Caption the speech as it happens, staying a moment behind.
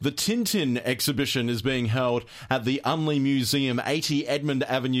The Tintin exhibition is being held at the Unley Museum, 80 Edmund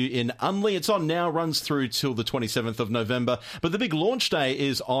Avenue in Unley. It's on now, runs through till the 27th of November, but the big launch day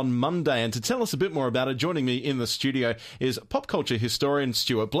is on Monday. And to tell us a bit more about it, joining me in the studio is pop culture historian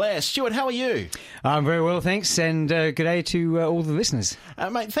Stuart Blair. Stuart, how are you? I'm very well, thanks, and good day to all the listeners.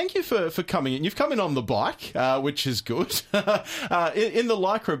 Mate, thank you for coming in. You've come in on the bike, which is good, in the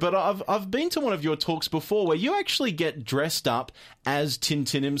Lycra, but I've been to one of your talks before where you actually get dressed up as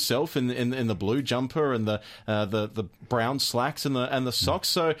Tintin himself in the blue jumper and the brown slacks and the socks.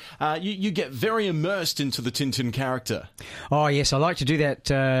 So you get very immersed into the Tintin character. Oh yes, I like to do that.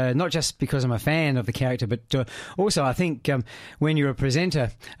 Not just because I'm a fan of the character, but also I think when you're a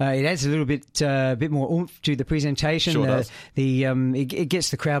presenter, it adds a little bit more oomph to the presentation. Sure does. It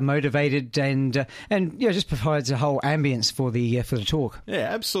gets the crowd motivated and just provides a whole ambience for the talk. Yeah,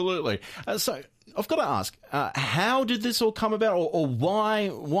 absolutely. So I've got to ask, how did this all come about, or why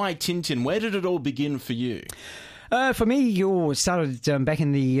Tintin? Where did it all begin for you? For me, it started back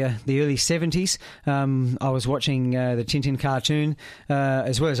in the early 70s. I was watching the Tintin cartoon,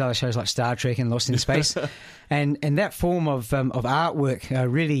 as well as other shows like Star Trek and Lost in Space. And that form of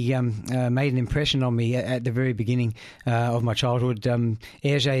artwork really made an impression on me at the very beginning of my childhood.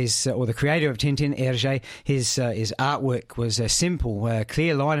 Hergé's, or the creator of Tintin, Hergé, his artwork was simple,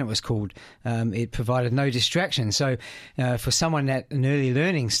 clear line it was called. It provided no distraction. So for someone at an early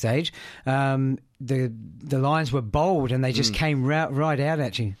learning stage, the lines were bold and they just came right out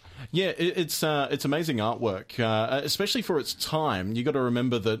at you. Yeah, it's amazing artwork, especially for its time. You got to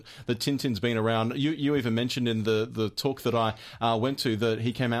remember that Tintin's been around. You even mentioned in the talk that I went to that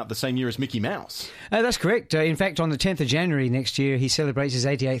he came out the same year as Mickey Mouse. That's correct. In fact, on the 10th of January next year, he celebrates his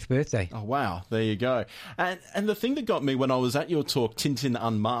 88th birthday. Oh, wow. There you go. And the thing that got me when I was at your talk, Tintin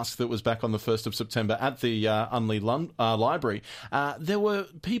Unmasked, that was back on the 1st of September at the Unley Library, there were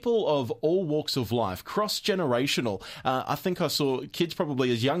people of all walks of life, cross-generational. I think I saw kids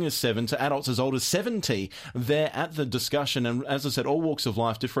probably as young as 7 to adults as old as 70 there at the discussion, and as I said, all walks of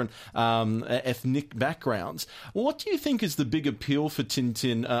life, different ethnic backgrounds. What do you think is the big appeal for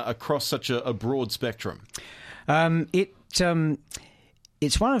Tintin across such a broad spectrum? It's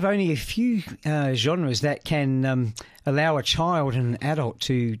one of only a few genres that can allow a child and an adult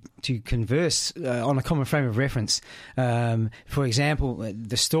to converse on a common frame of reference. For example,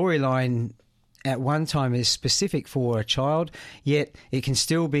 the storyline at one time is specific for a child, yet it can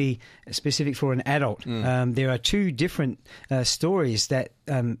still be specific for an adult. There are two different stories that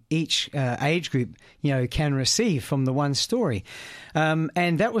each age group, can receive from the one story,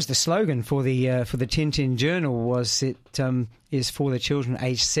 and that was the slogan for the Tintin Journal. Was it is for the children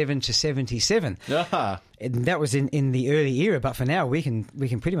aged 7 to 77. And that was in the early era, but for now we can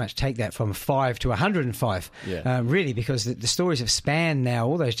pretty much take that from 5 to 105. Really, because the stories have spanned now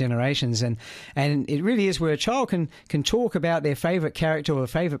all those generations, and it really is where a child can talk about their favourite character or a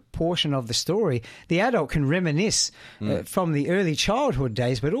favourite portion of the story. The adult can reminisce from the early childhood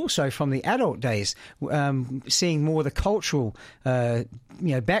days, but also from the adult days, seeing more the cultural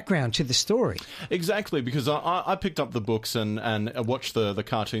background to the story. Exactly, because I picked up the books and watched the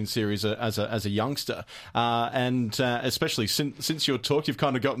cartoon series as a youngster, and especially since your talk, you've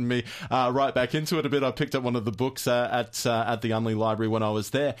kind of gotten me right back into it a bit. I picked up one of the books at the Unley Library when I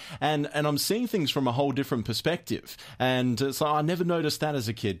was there, and I'm seeing things from a whole different perspective. And it's like, I never noticed that as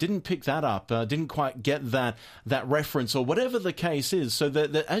a kid. Didn't pick that up. Didn't quite get that reference, or whatever the case is. So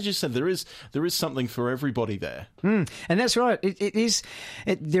that as you said, there is something for everybody there. And that's right. It is.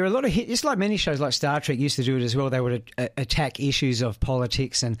 There are a lot of it's like many shows like Star Trek used to do it as well. They would attack issues of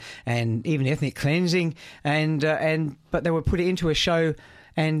politics and even ethnic cleansing, but they would put it into a show,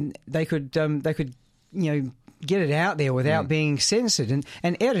 and they could get it out there without being censored.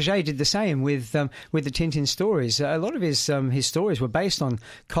 And Hergé did the same with the Tintin stories. A lot of his stories were based on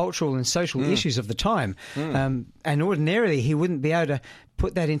cultural and social issues of the time, and ordinarily he wouldn't be able to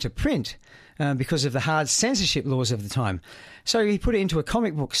put that into print because of the hard censorship laws of the time. So he put it into a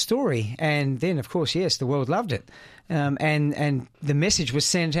comic book story, and then, of course, yes, the world loved it, and the message was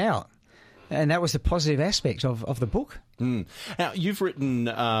sent out. And that was the positive aspect of the book. Now, you've written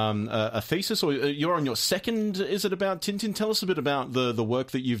a thesis, or you're on your second, is it, about Tintin? Tell us a bit about the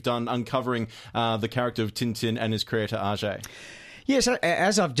work that you've done uncovering the character of Tintin and his creator, Hergé. Yes,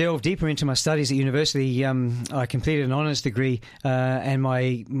 as I've delved deeper into my studies at university, I completed an honours degree, and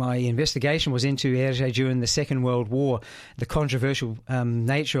my investigation was into Hergé during the Second World War, the controversial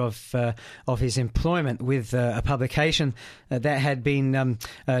nature of his employment with a publication that had been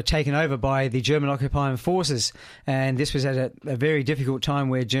taken over by the German occupying forces, and this was at a very difficult time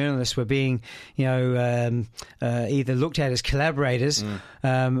where journalists were being, either looked at as collaborators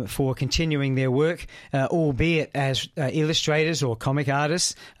for continuing their work, albeit as illustrators or comic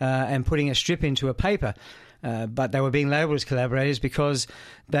artists, and putting a strip into a paper. But they were being labelled as collaborators because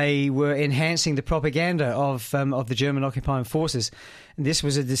they were enhancing the propaganda of the German occupying forces. And this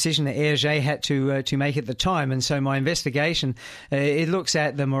was a decision that Hergé had to make at the time, and so my investigation it looks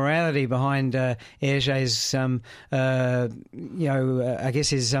at the morality behind Hergé's I guess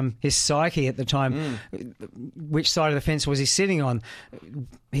his psyche at the time. Which side of the fence was he sitting on?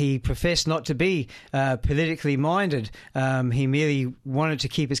 He professed not to be politically minded. He merely wanted to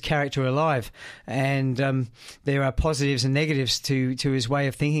keep his character alive, and there are positives and negatives to his way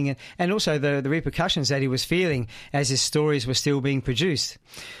of thinking, and also the repercussions that he was feeling as his stories were still being produced.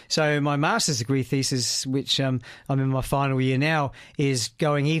 So my master's degree thesis, which I'm in my final year now, is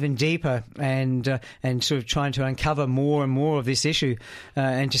going even deeper and sort of trying to uncover more and more of this issue,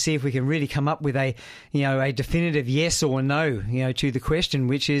 and to see if we can really come up with a definitive yes or no to the question,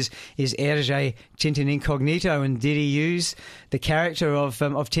 which is Hergé Tintin incognito, and did he use the character of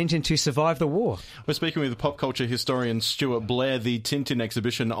Tintin to survive the war? We're speaking with pop culture historian Stuart Blair. The Tintin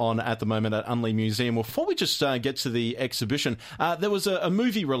exhibition on at the moment at Unley Museum. Well, before we just get to the exhibition, there was a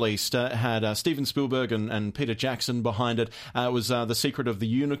movie released. Had Steven Spielberg and Peter Jackson behind it. It was The Secret of the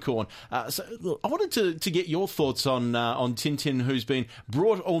Unicorn. So look, I wanted to get your thoughts on Tintin, who's been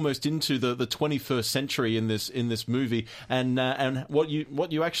brought almost into the 21st century in this movie, and what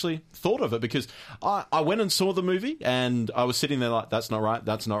you actually thought of it, because I went and saw the movie and I was sitting there like, that's not right,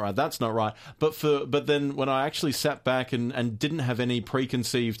 that's not right, that's not right. But then when I actually sat back and didn't have any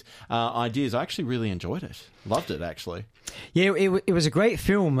preconceived ideas, I actually really enjoyed it. Loved it, actually. Yeah, it was a great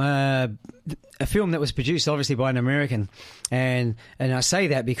film, a film that was produced obviously by an American, and I say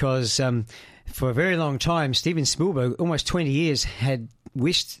that because for a very long time, Steven Spielberg, almost 20 years, had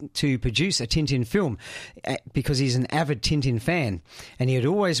wished to produce a Tintin film because he's an avid Tintin fan, and he had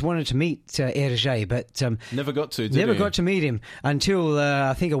always wanted to meet Hergé, but never got to meet him until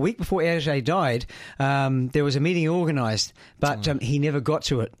I think a week before Hergé died. There was a meeting organised, but he never got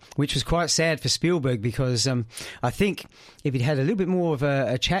to it, which was quite sad for Spielberg, because I think if he'd had a little bit more of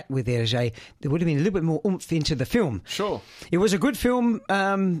a chat with Hergé, there would have been a little bit more oomph into the film. Sure. It was a good film.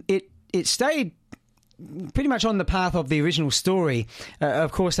 It stayed pretty much on the path of the original story.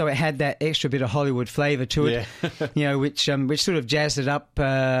 Of course, though, it had that extra bit of Hollywood flavour to it, which sort of jazzed it up,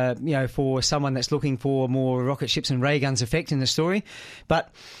 for someone that's looking for more rocket ships and ray guns effect in the story.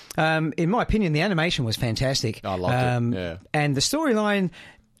 But in my opinion, the animation was fantastic. I loved it, yeah. And the storyline,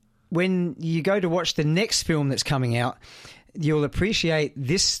 when you go to watch the next film that's coming out, you'll appreciate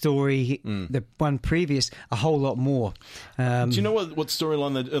this story, the one previous, a whole lot more. Do you know what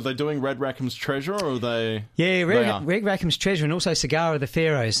storyline are they doing? Red Rackham's Treasure, or are they? Yeah, Red Rackham's Treasure, and also Cigar of the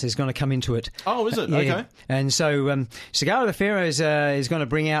Pharaohs is going to come into it. Oh, is it? Yeah. Okay. And so Cigar of the Pharaohs is going to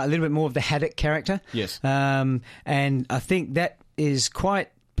bring out a little bit more of the Haddock character. Yes. And I think that is quite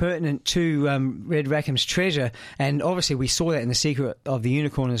pertinent to Red Rackham's Treasure, and obviously we saw that in The Secret of the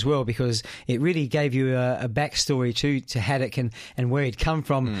Unicorn as well, because it really gave you a backstory to Haddock and where he'd come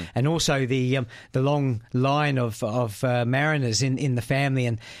from, and also the long line of mariners in the family,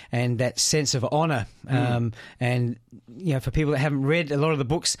 and that sense of honour. And for people that haven't read a lot of the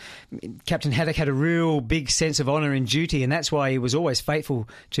books, Captain Haddock had a real big sense of honour and duty, and that's why he was always faithful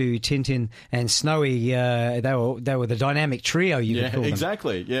to Tintin and Snowy. They were the dynamic trio, you could call them.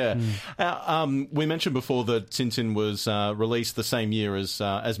 Exactly. Yeah. We mentioned before that Tintin was released the same year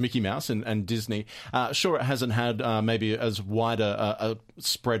as Mickey Mouse and Disney. Sure, it hasn't had maybe as wide a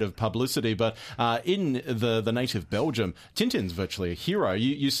spread of publicity, but in the native Belgium, Tintin's virtually a hero.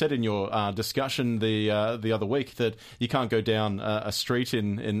 You said in your discussion the other week that you can't go down a street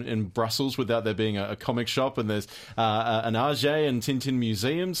in Brussels without there being a comic shop, and there's an Hergé and Tintin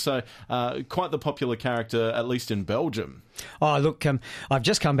museum. So quite the popular character, at least in Belgium. Oh, look, I've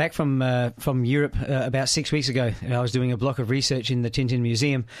just come back from Europe about 6 weeks ago. I was doing a block of research in the Tintin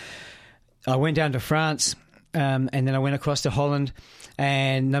Museum. I went down to France, and then I went across to Holland.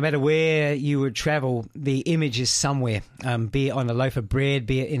 And no matter where you would travel, the image is somewhere, be it on a loaf of bread,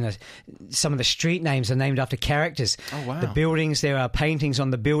 be it in some of the street names are named after characters. Oh, wow. The buildings, there are paintings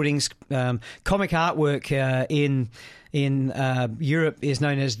on the buildings, comic artwork in in Europe is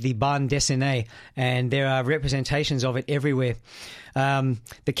known as the bande dessinée, and there are representations of it everywhere.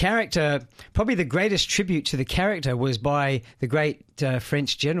 The character, probably the greatest tribute to the character, was by the great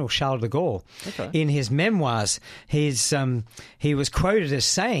French general Charles de Gaulle. Okay. In his memoirs, he was quoted as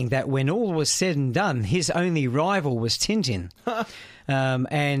saying that when all was said and done, his only rival was Tintin.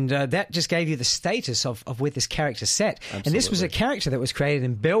 And that just gave you the status of where this character sat. Absolutely. And this was a character that was created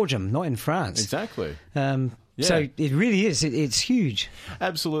in Belgium, not in France. Exactly. Yeah. So it really is. It's huge.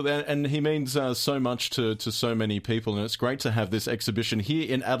 Absolutely. And he means so much to so many people. And it's great to have this exhibition here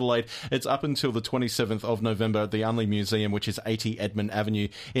in Adelaide. It's up until the 27th of November at the Unley Museum, which is 80 Edmund Avenue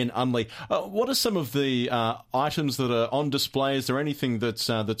in Unley. What are some of the items that are on display? Is there anything that's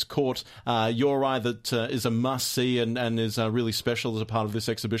caught your eye that is a must-see and is really special as a part of this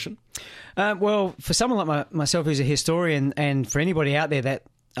exhibition? Well, for someone like myself who's a historian, and for anybody out there that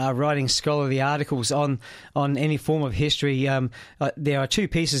writing scholarly articles on any form of history. There are two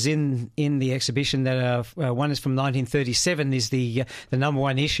pieces in the exhibition that are one is from 1937, is the number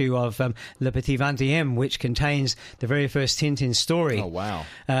one issue of Le Petit 21, which contains the very first Tintin story. Oh wow!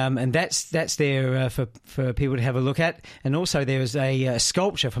 And that's there for people to have a look at. And also there is a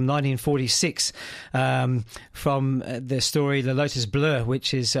sculpture from 1946 from the story Le Lotus Bleu,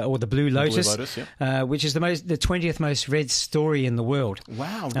 which is or the Blue Lotus, Blue Lotus, yeah. which is the 20th most read story in the world.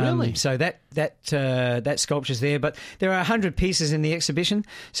 Wow. Really? So that sculpture's there, but there are 100 pieces in the exhibition.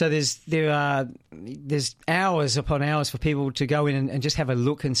 So there's hours upon hours for people to go in and just have a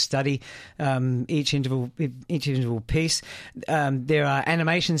look and study each individual piece. There are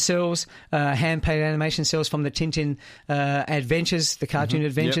animation cells, hand painted animation cells from the Tintin adventures, the cartoon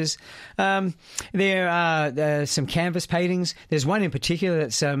adventures. Yep. There are some canvas paintings. There's one in particular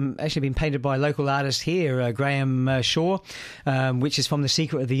that's actually been painted by a local artist here, Graham Shaw, which is from The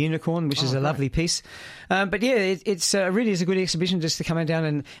Secret of the Unicorn, which is a lovely piece. But yeah, it's really is a good exhibition just to come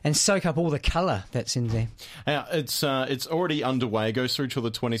down and soak up all the colour that's in there. It's already underway. It goes through till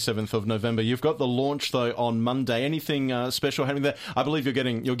the 27th of November. You've got the launch though on Monday. Anything special happening there? I believe you're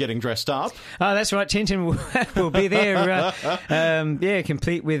getting dressed up. Oh, that's right. Tintin will be there.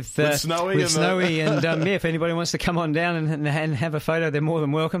 Complete with Snowy, and if anybody wants to come on down and have a photo, they're more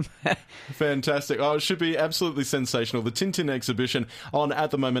than welcome. Fantastic. Oh, it should be absolutely sensational. The Tintin exhibition on at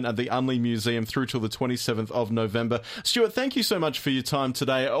the moment at the Unley Museum through till the 27th of November. Stuart, thank you so much for your time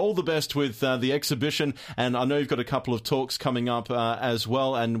today. All the best with the exhibition, and I know you've got a couple of talks coming up as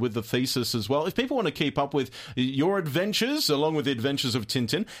well, and with the thesis as well. If people want to keep up with your adventures along with the adventures of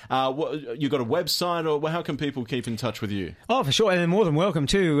Tintin, you've got a website, or how can people keep in touch with you? Oh, for sure, and they're more than welcome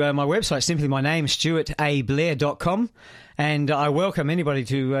to. My website, simply my name, stuartablair.com. And I welcome anybody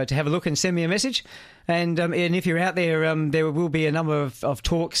to have a look and send me a message. And if you're out there, there will be a number of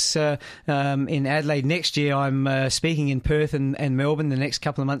talks in Adelaide next year. I'm speaking in Perth and Melbourne the next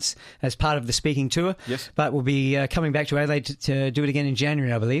couple of months as part of the speaking tour. Yes. But we'll be coming back to Adelaide to do it again in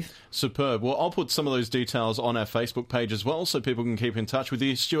January, I believe. Superb. Well, I'll put some of those details on our Facebook page as well so people can keep in touch with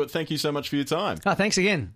you. Stuart, thank you so much for your time. Thanks again.